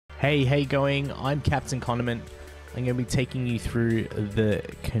Hey going? I'm Captain Condiment. I'm going to be taking you through the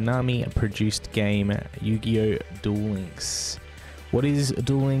Konami produced game Yu-Gi-Oh! Duel Links. What is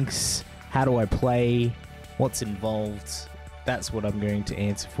Duel Links? How do I play? What's involved? That's what I'm going to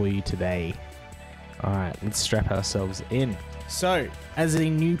answer for you today. Alright, let's strap ourselves in. So, as a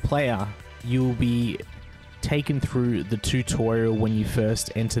new player, you'll be taken through the tutorial when you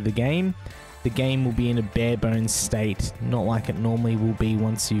first enter the game. The game will be in a bare bones state, not like it normally will be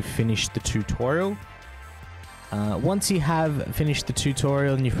once you've finished the tutorial. Once you have finished the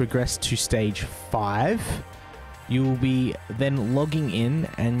tutorial and you've progressed to stage 5, you will be then logging in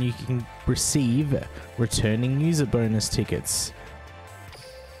and you can receive returning user bonus tickets.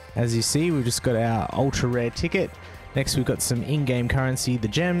 As you see, we've just got our ultra rare ticket. Next we've got some in-game currency, the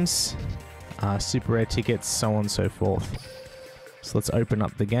gems, super rare tickets, so on and so forth. So let's open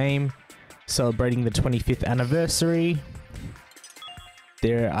up the game. Celebrating the 25th anniversary,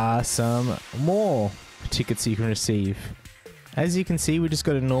 there are some more tickets you can receive. As you can see, we just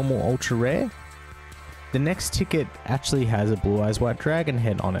got a normal ultra rare. The next ticket actually has a Blue Eyes White Dragon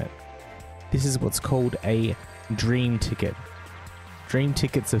head on it. This is what's called a dream ticket. Dream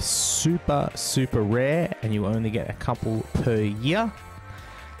tickets are super rare and you only get a couple per year.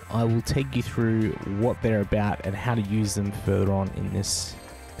 I will take you through what they're about and how to use them further on in this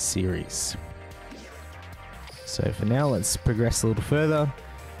series. So for now, let's progress a little further.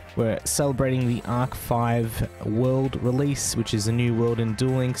 We're celebrating the Arc 5 world release, which is a new world in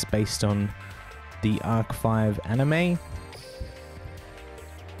Duel Links based on the Arc 5 anime.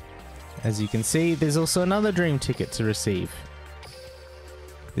 As you can see, there's also another dream ticket to receive.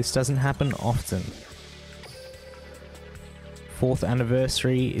 This doesn't happen often. 4th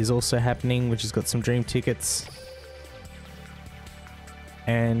anniversary is also happening, which has got some dream tickets.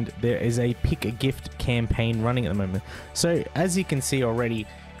 And there is a pick a gift campaign running at the moment. So as you can see already,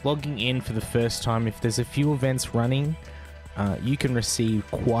 logging in for the first time, if there's a few events running, you can receive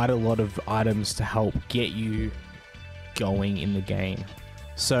quite a lot of items to help get you going in the game.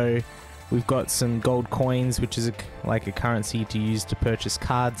 So we've got some gold coins, which is like a currency to use to purchase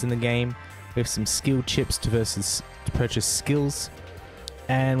cards in the game. We have some skill chips to purchase skills,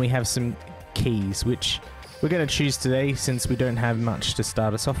 and we have some keys, which we're going to choose today since we don't have much to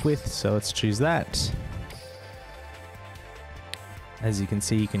start us off with, so let's choose that. As you can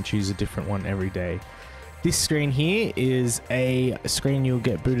see, you can choose a different one every day. This screen here is a screen you'll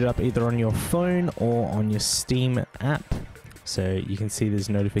get booted up either on your phone or on your Steam app. So you can see there's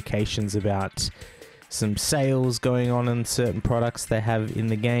notifications about some sales going on in certain products they have in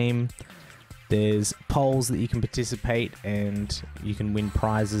the game. There's polls that you can participate and you can win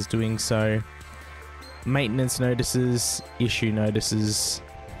prizes doing so. Maintenance notices, issue notices,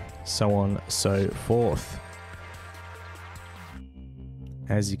 so on so forth.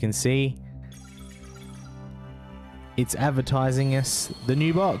 As you can see, it's advertising us the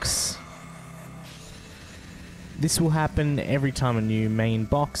new box. This will happen every time a new main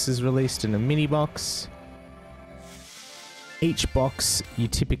box is released in a mini box. Each box you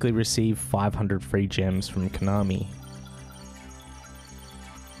typically receive 500 free gems from Konami.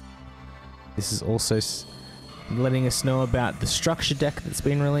 This is also letting us know about the structure deck that's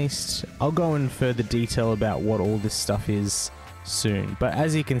been released. I'll go in further detail about what all this stuff is soon. But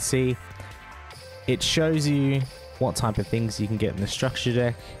as you can see, it shows you what type of things you can get in the structure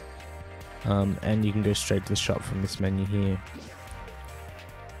deck. And you can go straight to the shop from this menu here.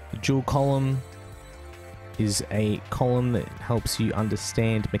 The jewel column is a column that helps you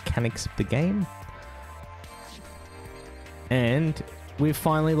understand mechanics of the game. And we've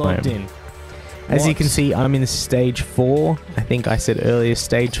finally logged in. As you can see, I'm in stage 4. I think I said earlier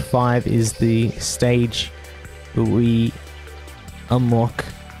stage 5 is the stage where we unlock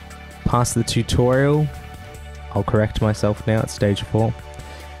past the tutorial. I'll correct myself now, it's stage 4.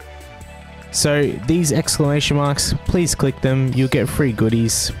 So these exclamation marks, please click them, you'll get free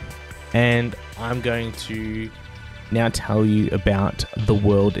goodies. And I'm going to now tell you about the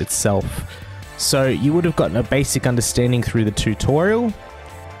world itself. So you would have gotten a basic understanding through the tutorial,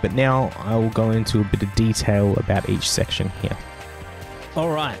 but now I will go into a bit of detail about each section here.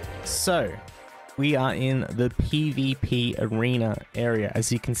 Alright, so we are in the PvP arena area.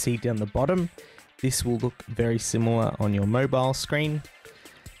 As you can see down the bottom, this will look very similar on your mobile screen.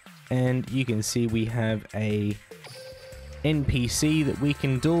 And you can see we have a NPC that we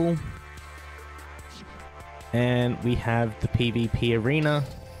can duel. And we have the PvP arena,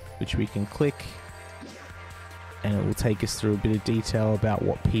 which we can click. And it will take us through a bit of detail about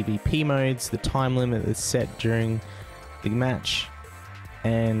what PvP modes, the time limit that's set during the match,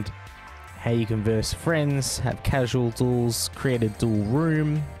 and how you can verse friends, have casual duels, create a duel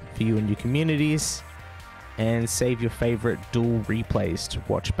room if for you and your communities, and save your favorite duel replays to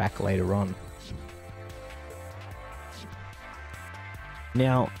watch back later on.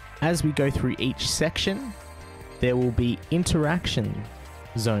 Now, as we go through each section, there will be interaction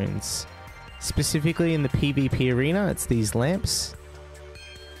zones. Specifically in the PvP arena, it's these lamps.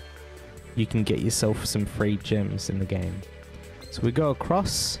 You can get yourself some free gems in the game. So we go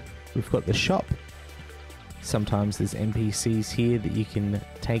across, we've got the shop. Sometimes there's NPCs here that you can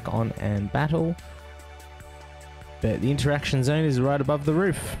take on and battle. But the interaction zone is right above the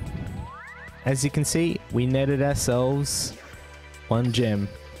roof. As you can see, we netted ourselves 1 gem.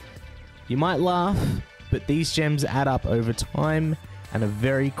 You might laugh, but these gems add up over time and are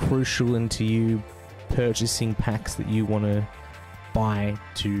very crucial into you purchasing packs that you want to buy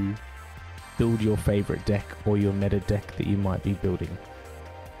to build your favorite deck or your meta deck that you might be building.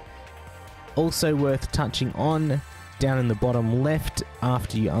 Also worth touching on, down in the bottom left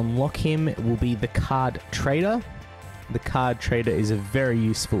after you unlock him will be the card trader. The card trader is a very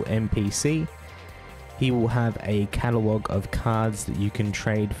useful NPC. He will have a catalog of cards that you can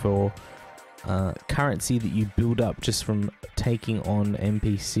trade for currency that you build up just from taking on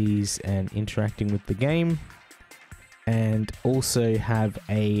NPCs and interacting with the game, and also have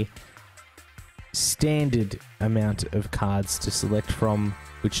a standard amount of cards to select from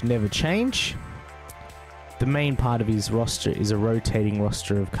which never change. The main part of his roster is a rotating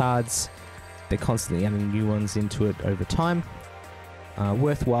roster of cards. They're constantly adding new ones into it over time.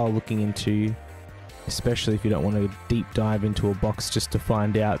 Worthwhile looking into, especially if you don't want to deep dive into a box just to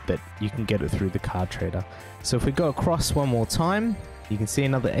find out that you can get it through the card trader. So if we go across one more time, you can see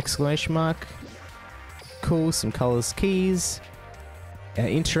another exclamation mark. Cool, some colors keys. Our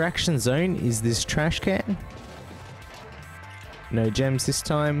interaction zone is this trash can. No gems this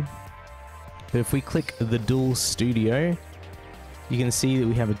time. But if we click the Duel Studio, you can see that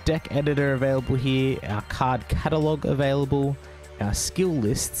we have a deck editor available here, our card catalog available, our skill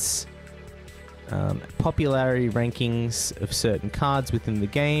lists, popularity rankings of certain cards within the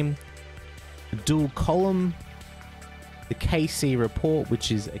game, the duel column, the KC report,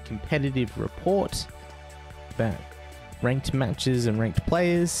 which is a competitive report about ranked matches and ranked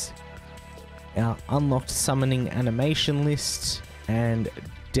players, our unlocked summoning animation list, and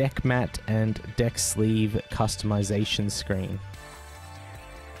deck mat and deck sleeve customization screen.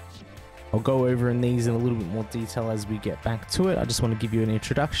 I'll go over in these in a little bit more detail as we get back to it. I just want to give you an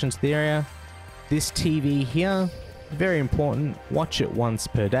introduction to the area. This TV here, very important. Watch it once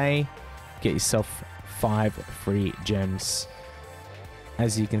per day. Get yourself 5 free gems.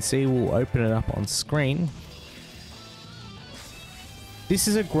 As you can see, we'll open it up on screen. This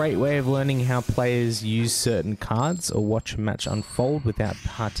is a great way of learning how players use certain cards or watch a match unfold without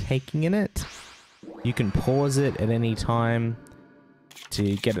partaking in it. You can pause it at any time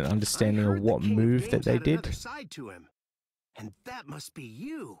to get an understanding of what move that they did. And that must be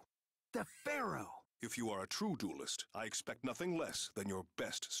you, the Pharaoh. If you are a true duelist, I expect nothing less than your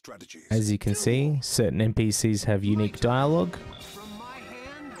best strategies. As you can see, certain NPCs have unique dialogue. From my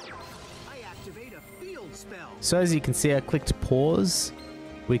hand, I activate a field spell. So as you can see, I clicked pause.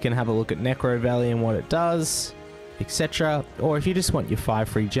 We can have a look at Necro Valley and what it does, etc. Or if you just want your 5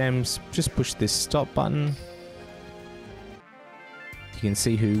 free gems, just push this stop button. You can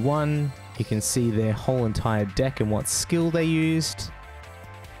see who won. You can see their whole entire deck and what skill they used.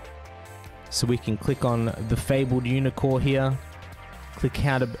 So we can click on the Fabled Unicorn here, click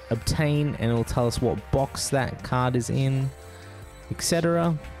how to obtain, and it'll tell us what box that card is in,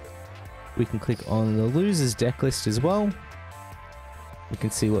 etc. We can click on the loser's deck list as well. We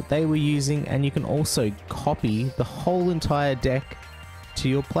can see what they were using, and you can also copy the whole entire deck to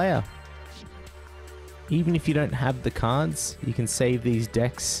your player. Even if you don't have the cards, you can save these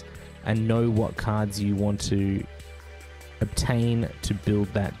decks and know what cards you want to obtain to build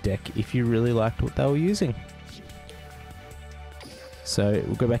that deck if you really liked what they were using. So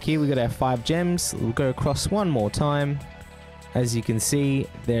we'll go back here, we got our 5 gems, we'll go across one more time. As you can see,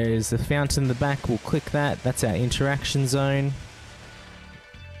 there's the fountain in the back, we'll click that, that's our interaction zone.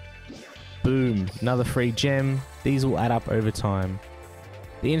 Boom, another free gem. These will add up over time.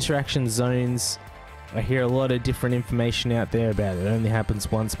 The interaction zones, I hear a lot of different information out there about it. It only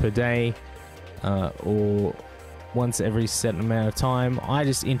happens once per day or once every certain amount of time. I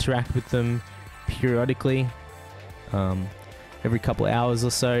just interact with them periodically, every couple of hours or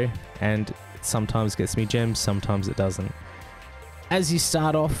so, and sometimes gets me gems, sometimes it doesn't. As you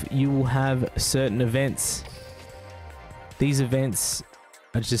start off, you will have certain events. These events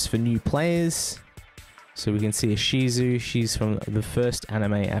are just for new players. So we can see a Shizu, she's from the first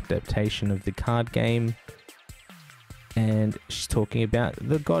anime adaptation of the card game. and she's talking about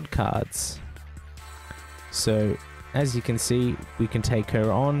the god cards. So as you can see, we can take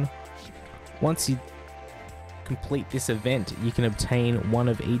her on. Once you complete this event, you can obtain one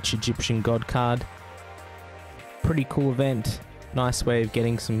of each Egyptian god card. Pretty cool event, nice way of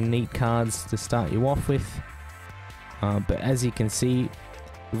getting some neat cards to start you off with. But as you can see,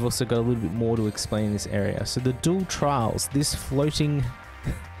 we've also got a little bit more to explain in this area. So the dual trials, this floating,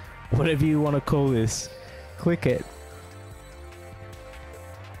 whatever you want to call this, click it.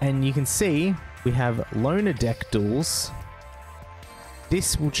 And you can see we have loner deck duels.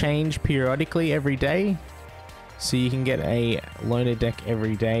 This will change periodically every day. So you can get a loner deck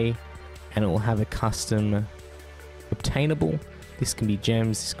every day and it will have a custom obtainable. This can be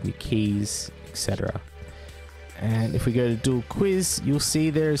gems, this can be keys, etc. And if we go to dual quiz, you'll see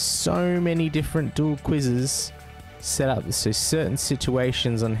there's so many different dual quizzes set up. So certain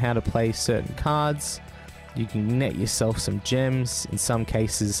situations on how to play certain cards. You can net yourself some gems, in some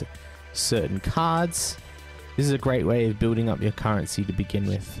cases certain cards. This is a great way of building up your currency to begin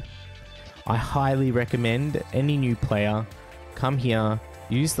with. I highly recommend any new player come here,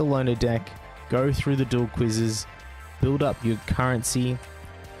 use the loner deck, go through the dual quizzes, build up your currency,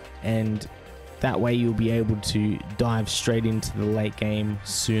 and that way you'll be able to dive straight into the late game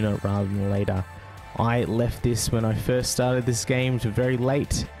sooner rather than later. I left this when I first started this game to very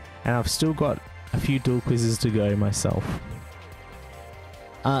late, and I've still got a few dual quizzes to go myself.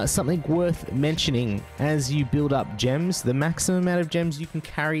 Something worth mentioning, as you build up gems, the maximum amount of gems you can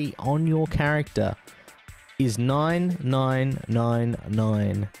carry on your character is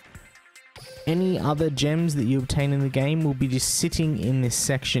 9999. Any other gems that you obtain in the game will be just sitting in this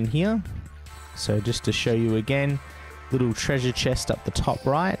section here. So just to show you again, little treasure chest up the top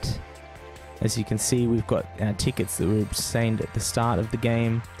right. As you can see, we've got our tickets that were obtained at the start of the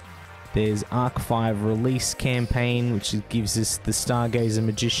game. There's Arc 5 release campaign, which gives us the Stargazer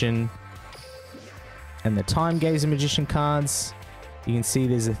Magician and the Time Gazer Magician cards. You can see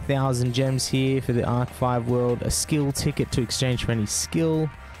there's 1,000 gems here for the Arc 5 world, a skill ticket to exchange for any skill,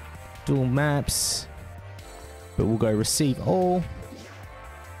 dual maps, but we'll go receive all.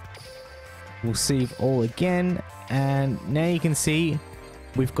 We'll receive all again, and now you can see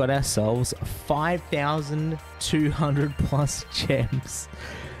we've got ourselves 5,200 plus gems.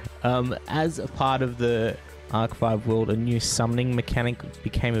 As a part of the Arc 5 world, a new summoning mechanic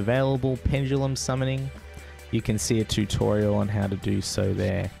became available, pendulum summoning. You can see a tutorial on how to do so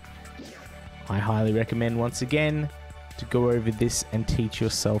there. I highly recommend once again to go over this and teach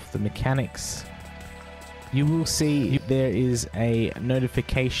yourself the mechanics. You will see there is a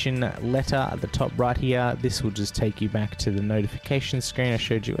notification letter at the top right here. This will just take you back to the notification screen I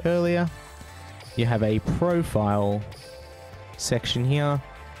showed you earlier. You have a profile section here,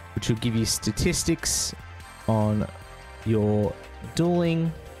 which will give you statistics on your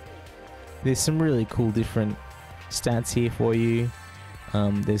dueling. There's some really cool different stats here for you.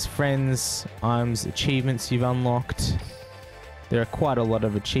 There's friends, items, achievements you've unlocked. There are quite a lot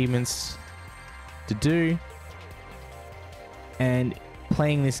of achievements to do, and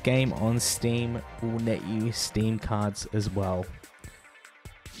playing this game on Steam will net you Steam cards as well.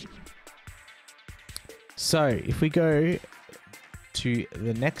 So if we go to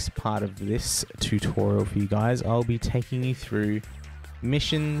the next part of this tutorial for you guys, I'll be taking you through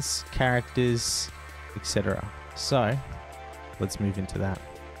missions, characters, etc. So let's move into that.